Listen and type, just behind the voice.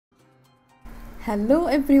Hello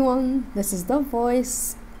everyone, this is The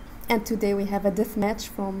Voice, and today we have a deathmatch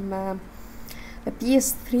from the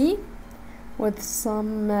PS3 with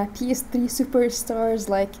some PS3 superstars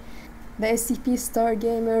like the SCP Star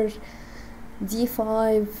Gamer,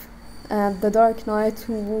 D5, and the Dark Knight,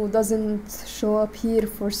 who doesn't show up here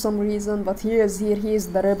for some reason, but he is here, he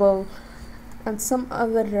is the Rebel, and some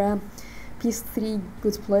other PS3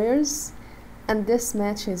 good players. And this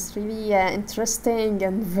match is really interesting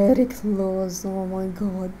and very close. Oh my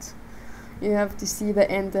god, you have to see the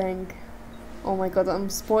ending. Oh my god, I'm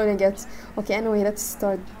spoiling it. Okay, anyway, let's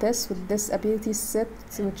start this with this ability set,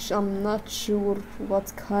 which I'm not sure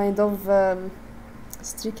what kind of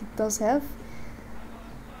streak it does have.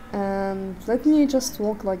 And let me just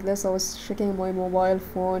walk like this. I was checking my mobile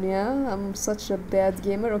phone. Yeah, I'm such a bad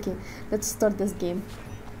gamer. Okay, let's start this game.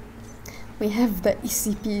 We have the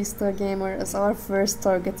ECP Star Gamer as our first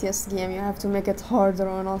target. Yes, game, you have to make it harder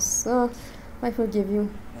on us. I forgive you.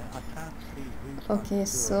 Okay,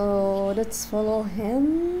 so let's follow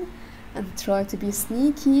him and try to be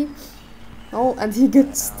sneaky. Oh, and he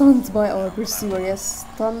gets stunned by our pursuer. Yes,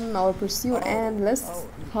 stun our pursuer, and let's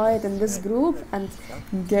hide in this group and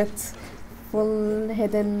get full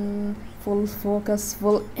hidden, full focus,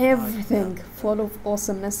 full everything, full of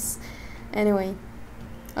awesomeness. Anyway,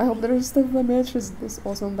 I hope the rest of the match is this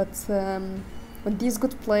awesome, but with these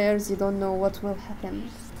good players you don't know what will happen.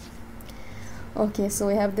 Okay, so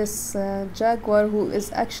we have this Jaguar, who is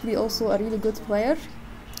actually also a really good player.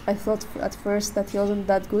 I thought at first that he wasn't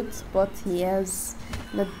that good, but he has.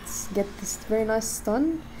 Let's get this very nice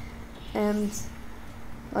stun, and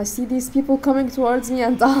I see these people coming towards me,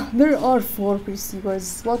 and there are 4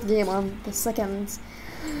 pursuers. What game? I'm the second.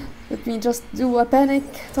 Let me just do a panic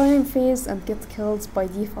timing phase and get killed by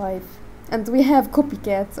D5. And we have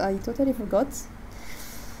copycat. I totally forgot.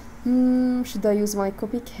 Should I use my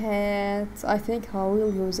copycat? I think I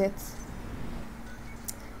will use it.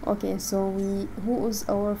 Okay, so who is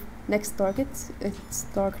our next target? It's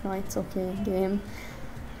Dark Knight. Okay, game.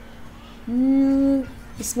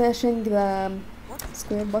 Smashing the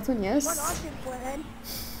square button, yes.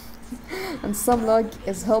 And some lag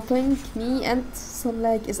is helping me and some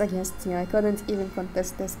lag is against me. I couldn't even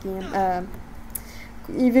contest this game.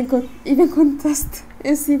 Even contest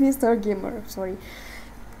SCP Star Gamer, sorry.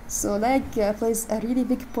 So lag plays a really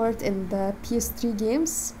big part in the PS3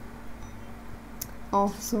 games.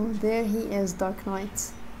 Oh, so there he is, Dark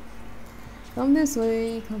Knight. Come this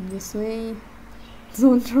way, come this way.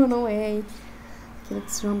 Don't run away. Okay,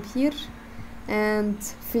 let's jump here and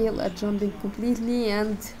fail at jumping completely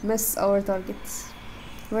and miss our target.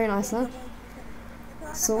 Very nice, huh?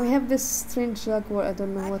 So we have this strange Jaguar. I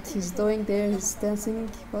don't know what he's doing there. He's dancing,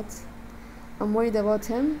 but I'm worried about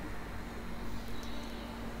him.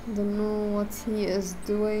 I don't know what he is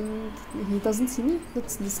doing. He doesn't see me.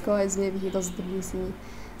 Let's disguise. Maybe he doesn't really see me.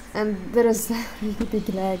 And there is a really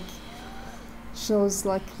big lag. Shows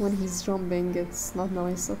like when he's jumping, it's not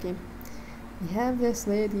nice. Okay. We have this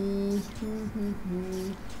lady.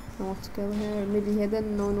 I want to kill her. Maybe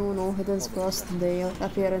hidden? No. Hidden's for us today,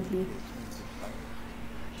 apparently.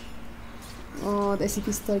 Oh, the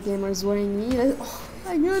SCP Star Gamer is wearing me. Oh,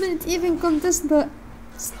 I couldn't even contest the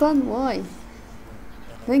stun. Why?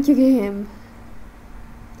 Thank you, game.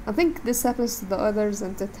 I think this happens to the others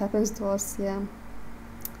and it happens to us, yeah.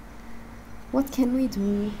 What can we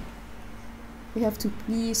do? We have to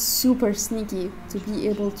be super sneaky to be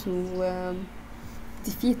able to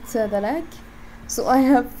defeat the lag. So I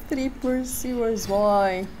have 3 pursuers.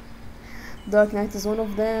 Why? Dark Knight is one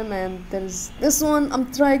of them, and there's this one.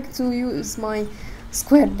 I'm trying to use my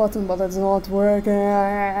square button, but it's not working.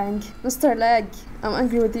 Mr. Lag, I'm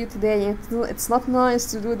angry with you today. It's not nice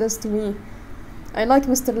to do this to me. I like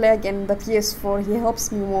Mr. Lag in the PS4. He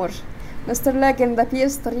helps me more. Mr. Lag in the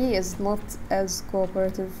PS3 is not as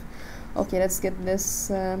cooperative. Okay, let's get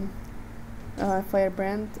this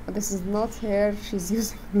firebrand. This is not her. She's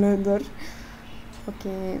using blender.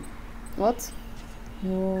 Okay, what?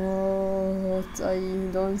 What? I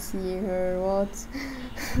don't see her. What?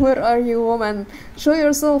 Where are you, woman? Show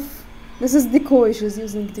yourself. This is decoy. She's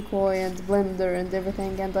using decoy and blender and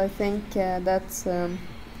everything. And I think that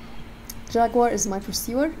Jaguar is my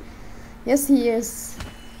pursuer. Yes, he is.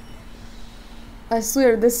 I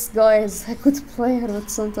swear this guy is a good player,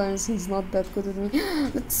 but sometimes he's not that good with me.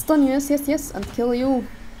 Let's stun you, yes, and kill you.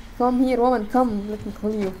 Come here, woman, come, let me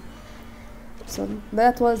kill you. So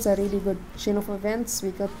that was a really good chain of events.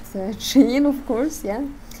 We got chain, of course, yeah.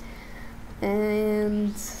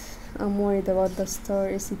 And I'm worried about the Star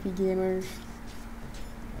SCP Gamer.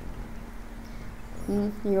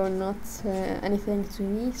 You're not anything to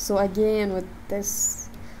me. So again with this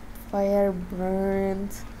Firebrand,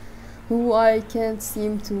 who I can't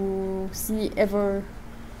seem to see ever.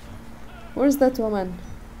 Where's that woman?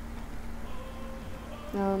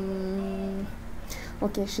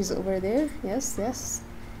 Okay, she's over there. Yes, yes.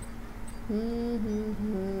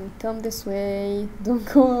 Come this way. Don't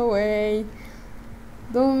go away.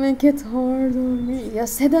 Don't make it hard on me.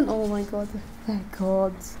 Yes, hidden. Oh my god. Thank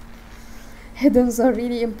god. Hiddens are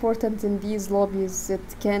really important in these lobbies.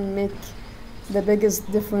 It can make the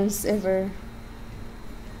biggest difference ever.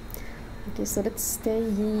 Okay, so let's stay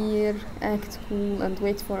here, act cool, and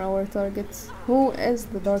wait for our target. Who is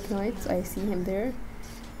the Dark Knight? I see him there.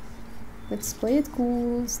 Let's play it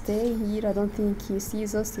cool, stay here. I don't think he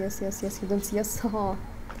sees us. Yes, yes, yes, he don't see us. Haha.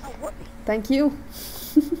 Thank you.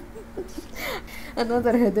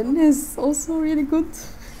 Another hidden is also really good.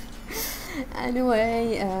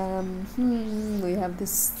 Anyway, we have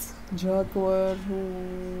this jaguar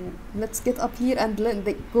who... Let's get up here and let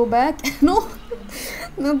they go back. No!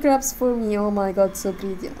 No grabs for me. Oh my god, so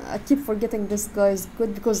greedy. I keep forgetting this guy is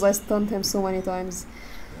good because I stunned him so many times.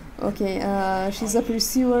 Okay, she's a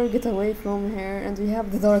pursuer. Get away from her. And we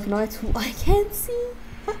have the Dark Knight who I can't see.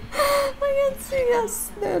 I can't see.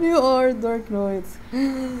 Yes, there you are, Dark Knight.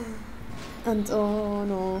 And oh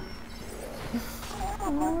no.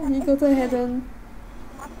 Oh, he got a hidden.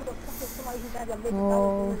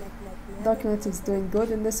 Oh, Dark Knight is doing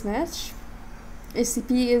good in this match.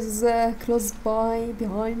 ACP is close by,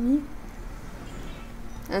 behind me.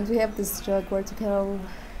 And we have this jaguar to kill.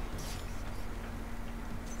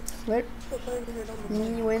 Where?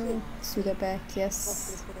 He went to the back,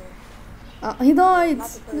 yes. He died!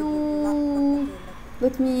 No!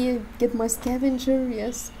 Let me get my scavenger,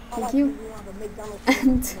 yes. Thank you.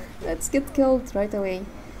 And let's get killed right away.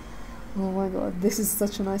 Oh my god, this is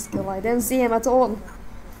such a nice kill. I didn't see him at all.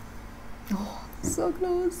 Oh, so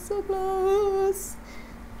close, so close.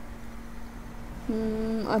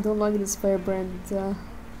 I don't like this firebrand.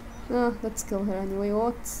 Let's kill her anyway.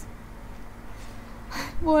 What?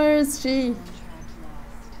 Where is she?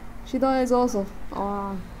 She dies also.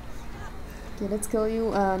 Okay, let's kill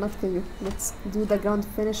you. Not kill you. Let's do the ground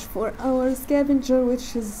finish for our scavenger,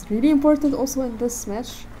 which is really important also in this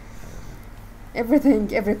match. Every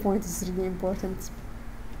point is really important.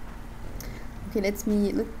 Okay, let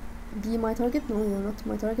be my target. No, you're not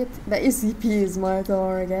my target. The ACP is my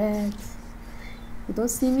target. You don't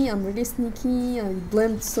see me. I'm really sneaky. I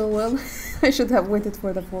blend so well. I should have waited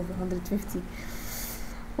for the 450.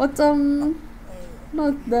 But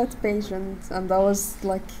not that patient, and I was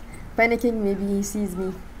like panicking. Maybe he sees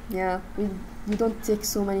me. Yeah, you don't take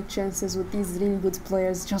so many chances with these really good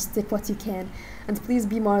players. Just take what you can, and please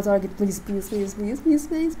be my target. Please, please, please, please, please,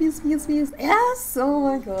 please, please, please, please. Yes! Oh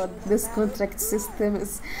my god, this contract system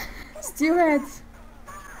is stupid.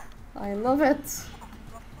 I love it.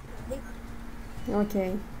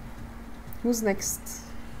 Okay, who's next?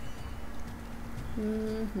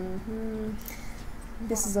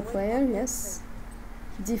 This is a player, yes.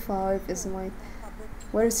 D5 is my...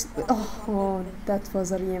 Where's... Oh, that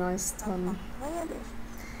was a really nice stun.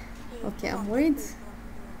 Okay, I'm worried.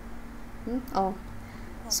 Oh,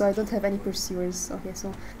 so I don't have any pursuers. Okay,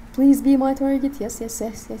 so please be my target. Yes, yes,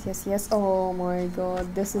 yes, yes, yes, yes. Oh my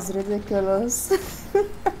god, this is ridiculous.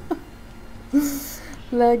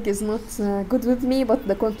 Lag is not good with me, but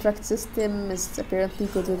the contract system is apparently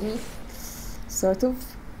good with me. Sort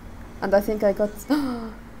of. And I think I got...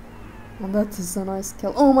 Oh, that is a nice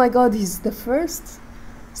kill. Oh my god, he's the first.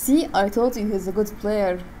 See, I told you he's a good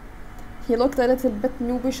player. He looked a little bit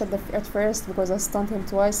noobish at first because I stunned him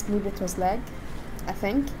twice. Maybe it was lag, I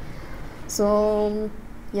think. So,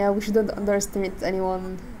 yeah, we shouldn't underestimate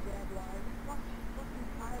anyone.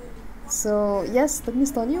 So, yes, let me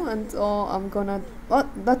stun you and I'm gonna... Oh,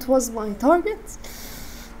 that was my target.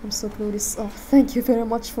 I'm so close. Oh, thank you very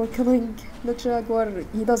much for killing the jaguar.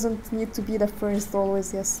 He doesn't need to be the first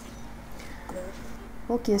always, yes.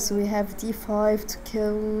 Okay, so we have D5 to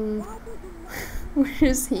kill... Where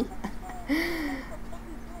is he?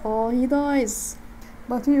 Oh, he dies.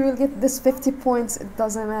 But we will get this 50 points, it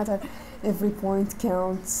doesn't matter. Every point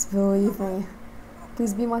counts, believe me.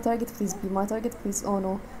 Please be my target, please be my target, please. Oh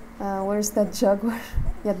no. Where's that jaguar?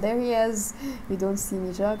 Yeah, there he is. You don't see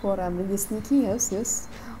me, jaguar. I'm really sneaky, yes, yes.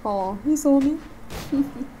 Oh, he saw me.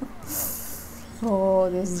 Oh,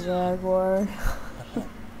 this jaguar.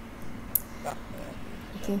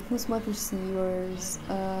 Okay, who's my pursuers?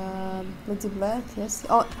 Lady Black, yes.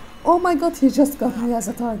 Oh my god, he just got me as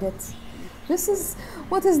a target.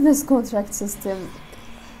 What is this contract system?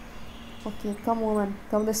 Okay, come on,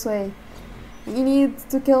 come this way. We need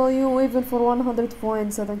to kill you even for 100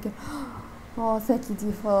 points. I don't care. Oh, thank you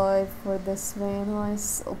D5 for this very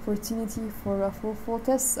nice opportunity for a full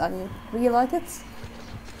focus. I really like it.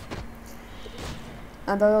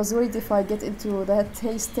 And I was worried if I get into that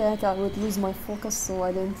haystack I would lose my focus, so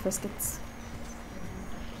I didn't risk it.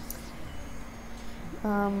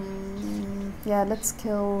 Yeah, let's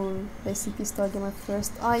kill the ACP star gamer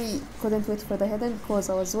first. I couldn't wait for the hidden because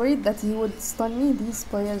I was worried that he would stun me. These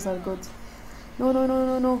players are good. No, no, no,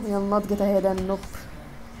 no, no. We'll not get a hidden. Nope.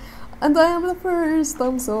 And I am the first.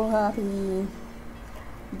 I'm so happy.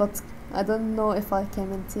 But I don't know if I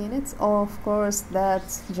can maintain it. Oh, of course, that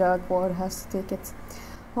Jaguar has to take it.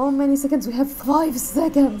 How many seconds? We have 5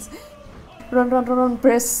 seconds. Run, run, run, run.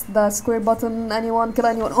 Press the square button. Anyone, kill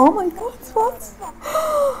anyone. Oh my god, what?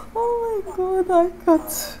 Oh my god, I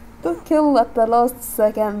got the kill at the last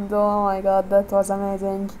second. Oh my god, that was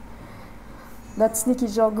amazing. That sneaky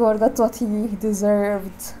Jaguar, that's what he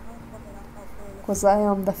deserved. Because I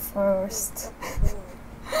am the first.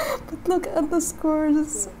 But look at the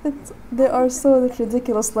scores. They are so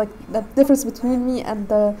ridiculous. Like, the difference between me and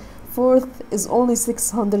the fourth is only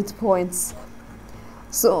 600 points.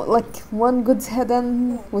 So, like, one good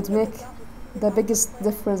hidden would make the biggest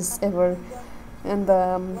difference ever in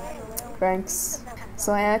the ranks.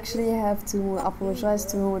 So I actually have to apologize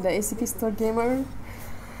to the ACP Star Gamer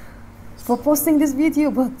for posting this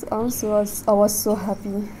video, but also I was so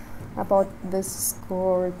happy about this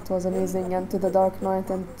score. It was amazing, and to the Dark Knight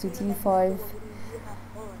and to T5,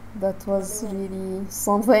 that was really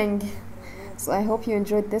something. So I hope you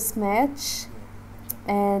enjoyed this match,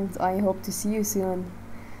 and I hope to see you soon.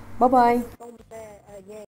 Bye bye.